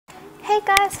Hey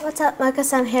guys, what's up?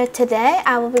 Maka-san here. Today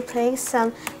I will be playing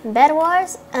some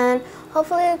Bedwars, and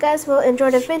hopefully you guys will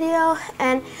enjoy the video,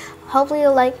 and hopefully you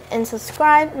like and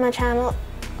subscribe my channel.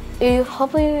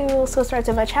 Hopefully you will subscribe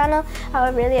to my channel. I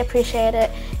would really appreciate it,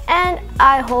 and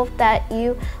I hope that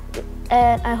you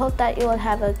will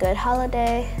have a good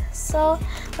holiday. So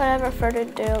without further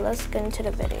ado, let's get into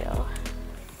the video.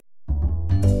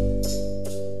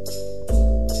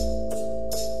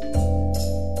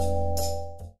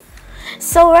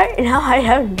 So right now I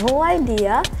have no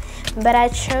idea, but I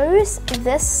chose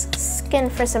this skin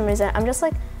for some reason. I'm just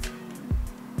like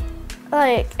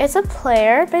it's a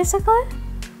player basically,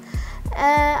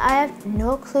 and I have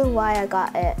no clue why I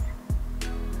got it.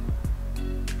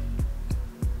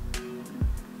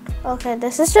 Okay,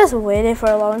 this is just waiting for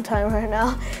a long time right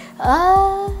now.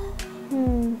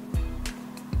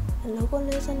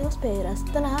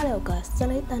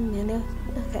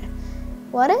 Okay,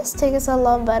 what is taking so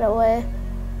long, by the way?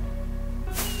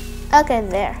 Okay,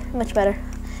 there, much better.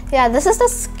 Yeah, this is the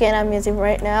skin I'm using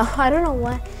right now. I don't know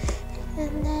why.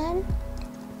 And then,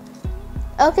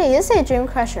 okay, you say Dream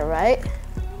Crusher, right?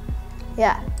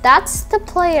 Yeah, that's the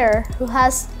player who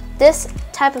has this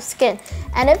type of skin.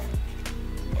 And if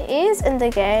he's in the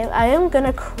game, I am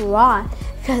gonna cry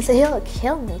because he'll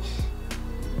kill me.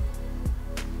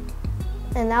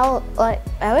 And now, I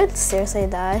would seriously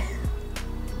die.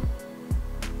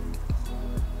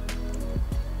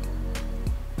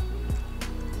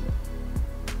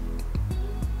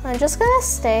 I'm just gonna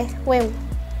stay. Wait.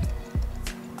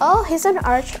 Oh, he's an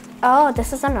archer. Oh,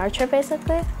 this is an archer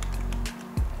basically.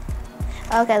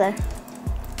 Okay then.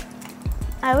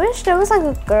 I wish there was like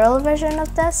a girl version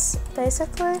of this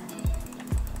basically.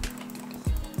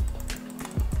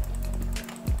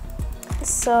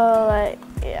 So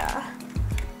yeah.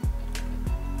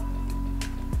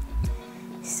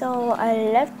 So I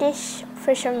left this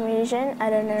for some reason. I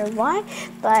don't know why,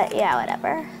 but yeah,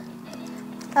 whatever.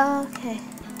 Okay.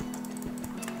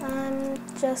 I'm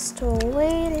just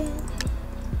waiting.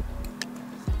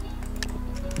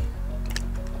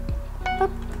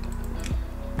 Oop.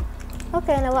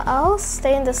 Okay, now I'll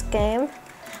stay in this game.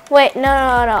 Wait, no.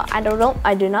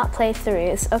 I do not play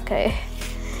threes. Okay.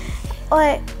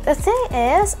 Wait, the thing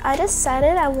is, I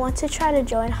decided I want to try to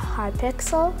join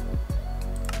Hypixel.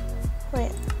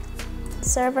 Wait,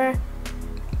 server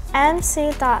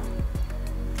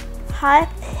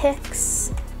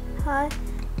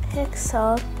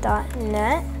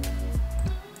mc.hypixel.net,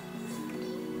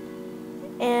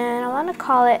 and I want to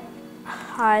call it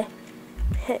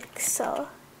Hypixel.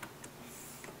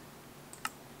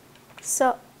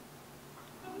 So,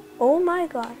 oh my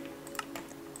god.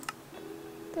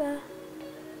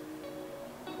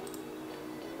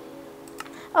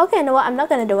 Okay, no, I'm not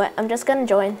gonna do it. I'm just gonna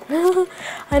join.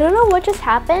 I don't know what just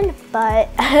happened, but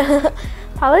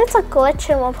probably it's a glitch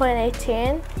in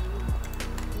 1.18.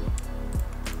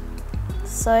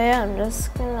 So yeah, I'm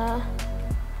just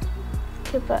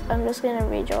gonna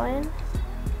rejoin.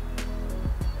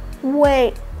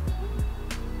 Wait.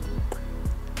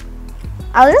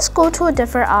 I'll just go to a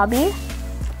different obby.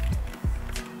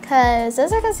 Cause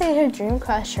as I can see here, Dream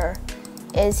Crusher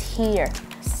is here.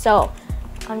 So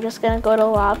I'm just gonna go to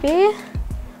lobby.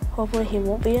 Hopefully he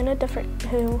won't be in a different.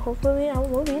 Hopefully I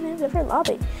won't be in a different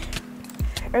lobby.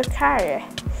 Okay.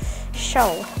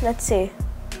 So let's see.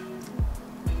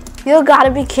 You gotta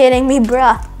be kidding me,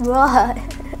 bruh.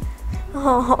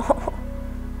 Oh.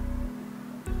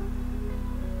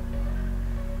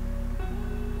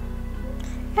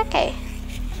 Okay.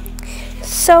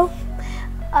 So,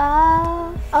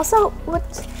 also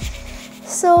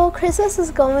so Christmas is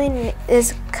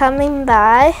coming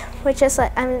by, which is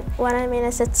like, what I mean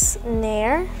is it's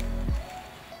near.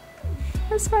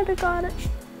 I swear to God it.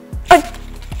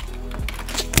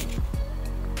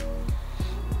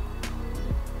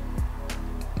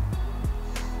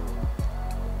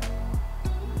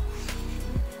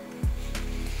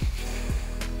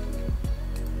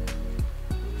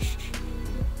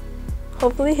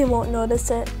 Hopefully he won't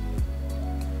notice it.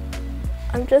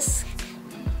 I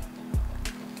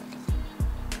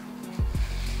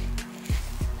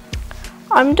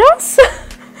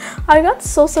got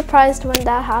so surprised when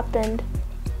that happened.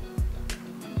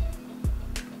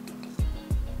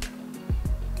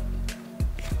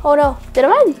 Oh no, did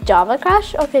my Java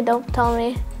crash? Okay, don't tell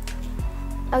me.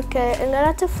 Okay, I'm gonna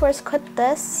have to force quit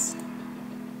this.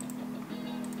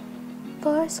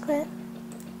 Force quit.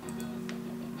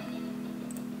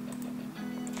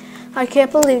 I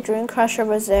can't believe Dream Crusher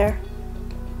was there.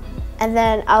 And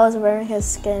then I was wearing his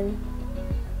skin.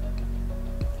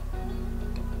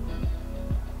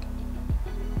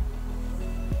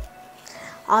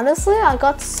 Honestly, I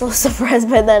got so surprised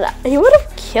by that. He would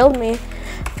have killed me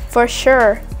for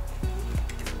sure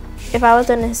if I was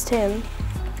in his team.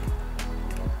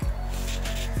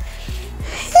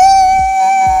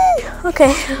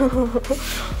 Okay.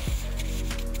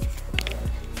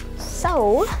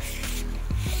 So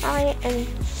I am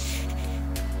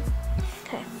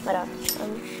okay. But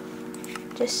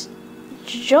just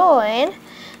join.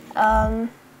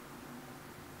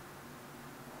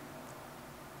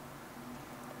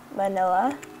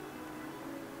 Vanilla.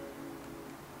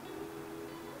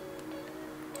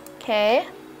 Okay.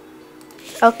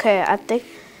 Okay, I think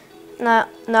now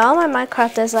my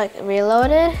Minecraft is like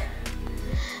reloaded.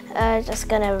 Just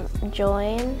gonna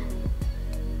join.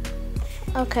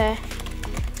 Okay.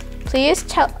 Please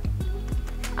tell.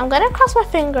 I'm gonna cross my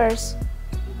fingers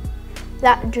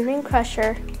that Dream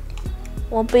Crusher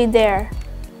won't be there.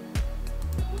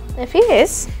 If he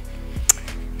is,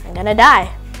 I'm gonna die.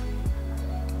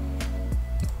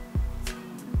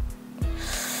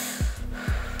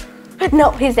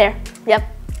 No, he's there. Yep.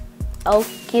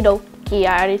 Okie dokie,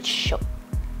 I already showed.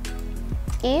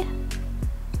 E.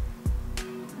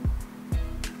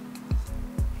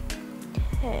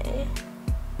 Okay.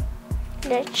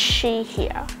 Let's see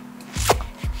here.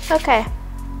 Okay.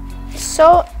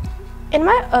 So, in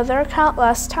my other account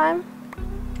last time.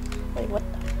 Wait, what?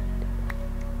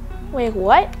 Wait,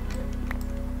 what?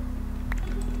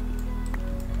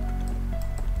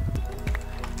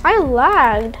 I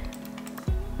lagged.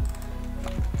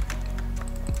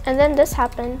 And then this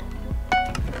happened.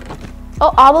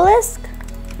 Oh, obelisk?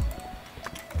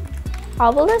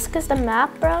 Obelisk is the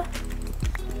map, bro.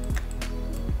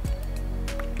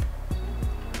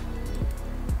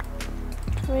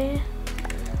 Three,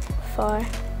 4.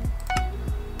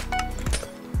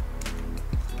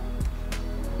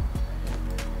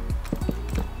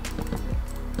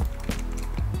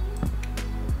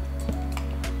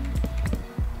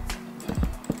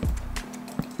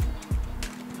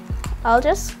 I'll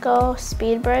just go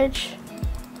speed bridge.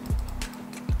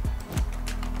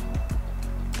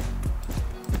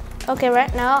 Okay,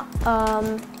 right now,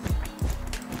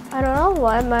 I don't know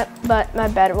why my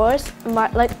Bedwars, my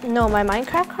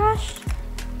Minecraft crashed.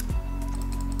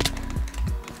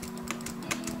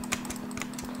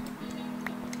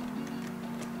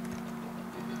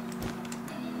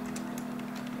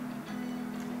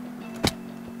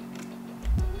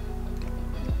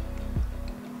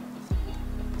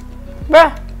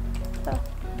 Bruh.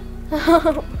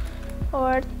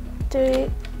 4, 3,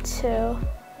 2,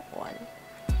 1.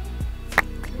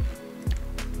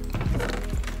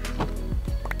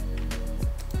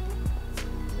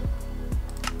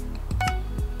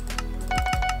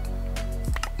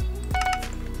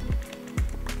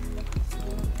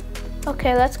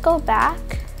 Okay, let's go back.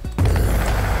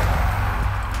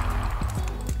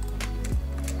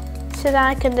 So that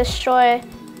I can destroy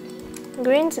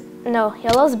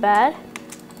yellow's bad,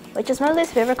 which is my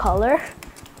least favorite color.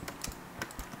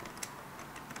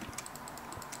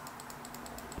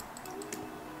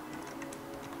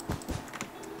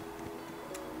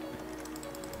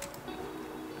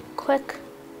 Quick.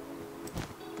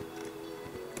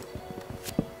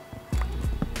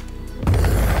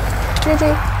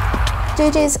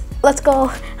 GG's, let's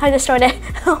go. I destroyed it.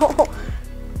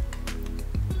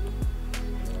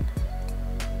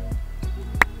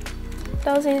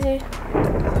 That was easy.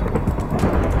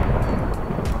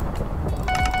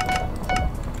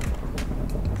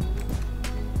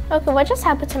 Okay, what just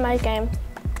happened to my game?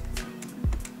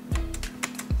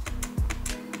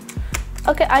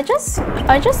 Okay, I just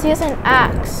used an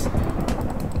axe.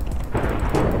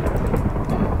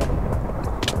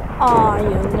 Aw, you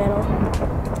little.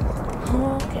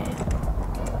 Okay.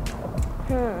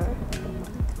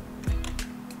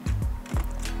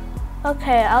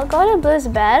 Okay, I'll go to Blue's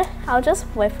bed. I'll just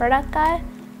wait for that guy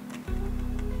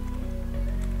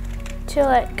to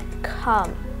like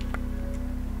come.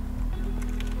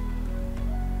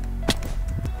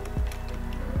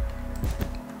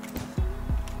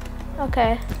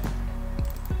 Okay.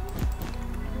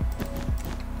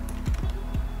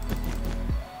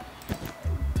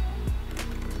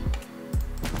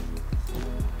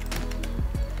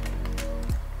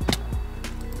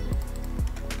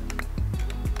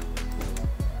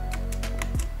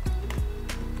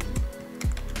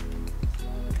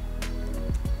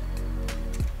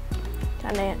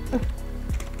 Dang it.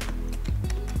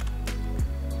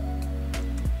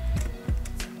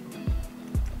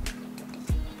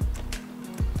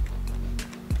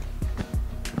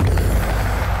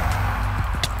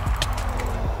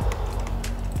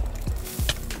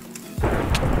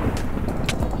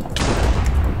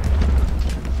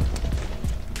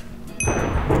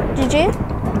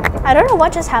 I don't know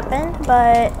what just happened,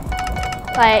 but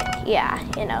like, yeah,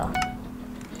 you know.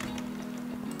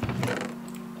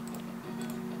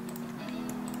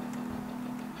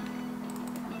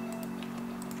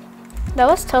 That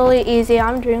was totally easy.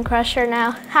 I'm Dream Crusher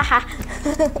now. Haha.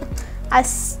 I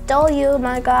stole you,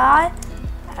 my guy.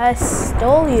 I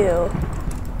stole you.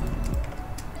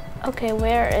 Okay,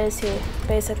 where is he,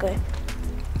 basically?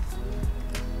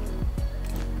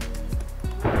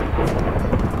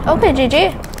 Okay,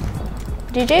 GG.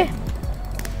 GG.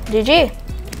 GG.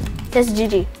 That's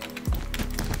GG.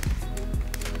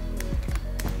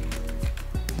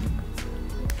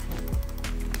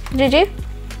 GG.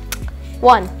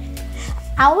 1.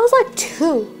 I was like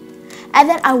 2. And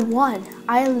then I won.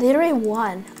 I literally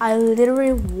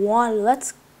won.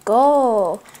 Let's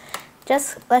go.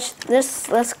 Let's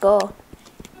go.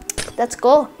 Let's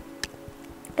go.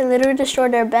 I literally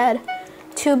destroyed their bed.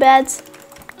 2 beds.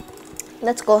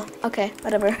 Let's go. Okay,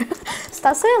 whatever.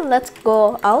 Stop saying let's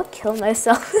go. I'll kill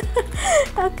myself.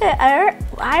 Okay, I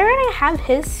already have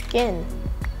his skin.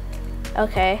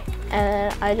 Okay,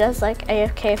 and I just like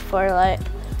AFK for like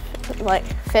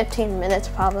 15 minutes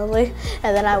probably,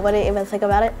 and then I wouldn't even think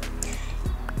about it.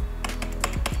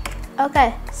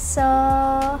 Okay, so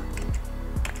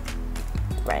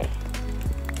right,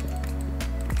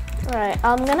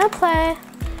 I'm gonna play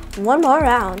one more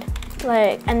round,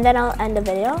 like, and then I'll end the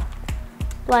video.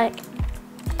 Like,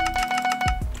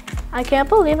 I can't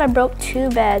believe I broke 2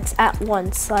 beds at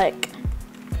once. Like,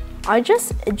 I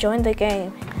just joined the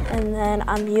game and then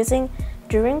I'm using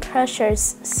Dream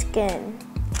Crusher's skin.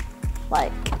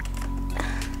 Like,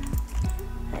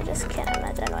 I just can't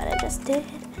imagine what I just did.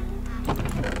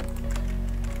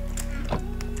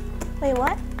 Wait,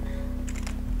 what?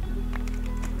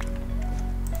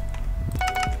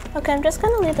 Okay, I'm just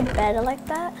gonna leave the bed like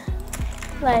that.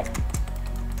 Like,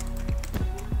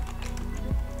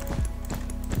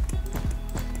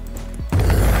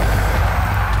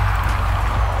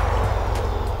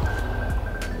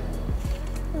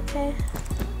 okay.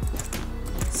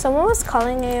 Someone was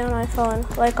calling me on my phone,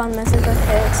 like on Messenger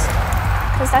Kids,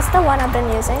 because that's the one I've been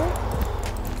using.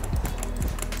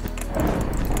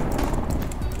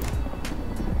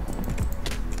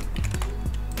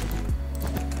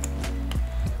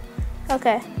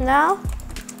 Okay, now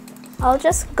I'll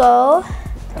just go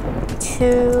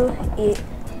to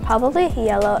probably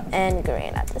yellow and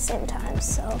green at the same time.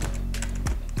 So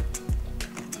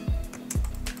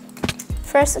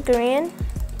first green.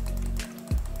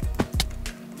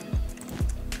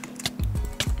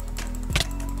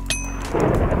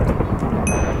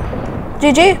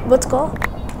 GG, let's go.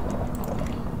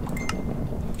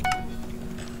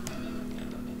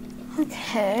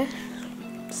 Okay,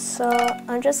 so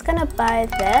I'm just gonna buy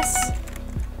this.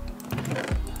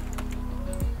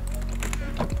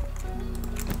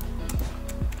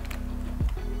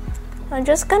 I'm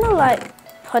just gonna like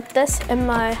put this in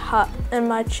my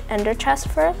ender chest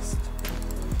first.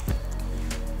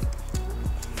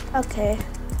 Okay.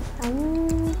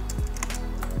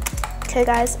 Okay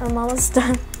guys, I'm almost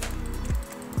done.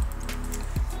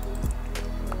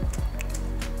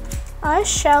 I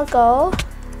shall go.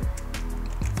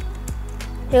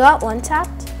 You got 1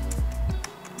 tapped?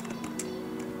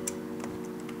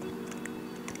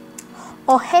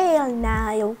 Oh hell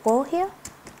nah, you go here?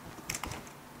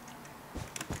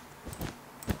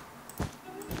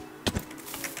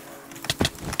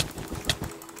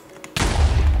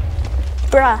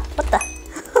 Bruh, what the?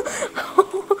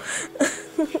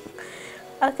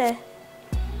 Okay.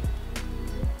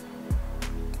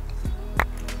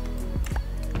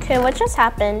 Okay, what just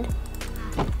happened?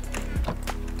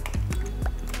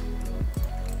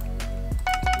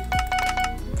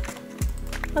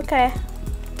 Okay.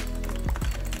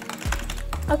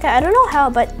 Okay, I don't know how,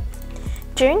 but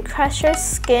Dream Crusher's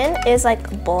skin is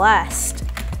like blessed.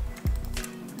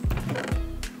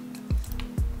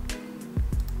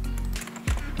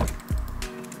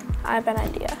 I have an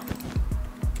idea.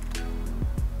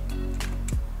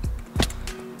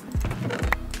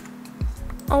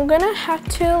 I'm gonna have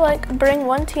to like bring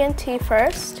 1 TNT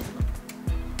first.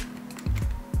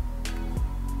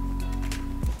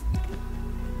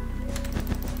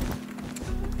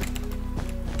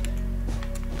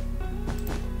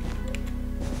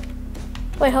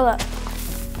 Wait, hold up.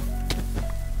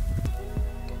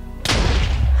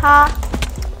 Ha.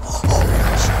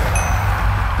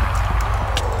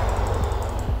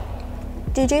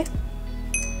 GG.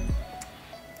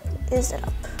 Ease it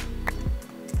up.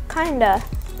 Kinda.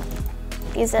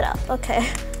 Ease it up, okay.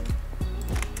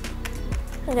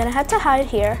 I'm gonna have to hide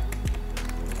here.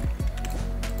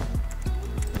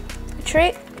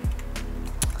 Retreat.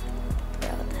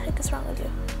 Yeah, what the heck is wrong with you?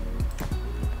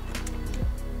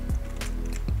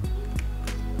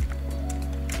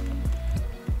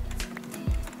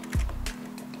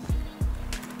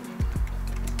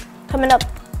 coming up.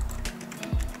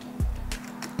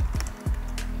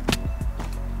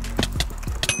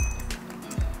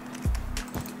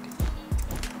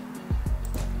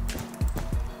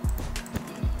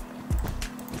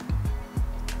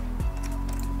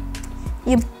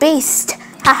 You beast!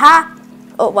 Haha!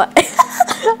 Oh, what?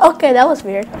 Okay, that was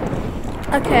weird.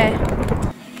 Okay.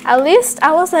 At least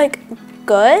I was like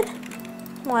good.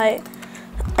 Like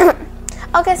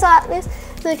okay, so at least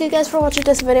thank you guys for watching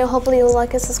this video. Hopefully you'll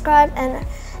like and subscribe and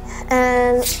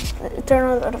turn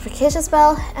on the notifications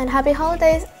bell, and happy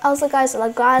holidays. Also guys,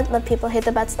 love God, love people, hate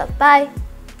the bad stuff. Bye.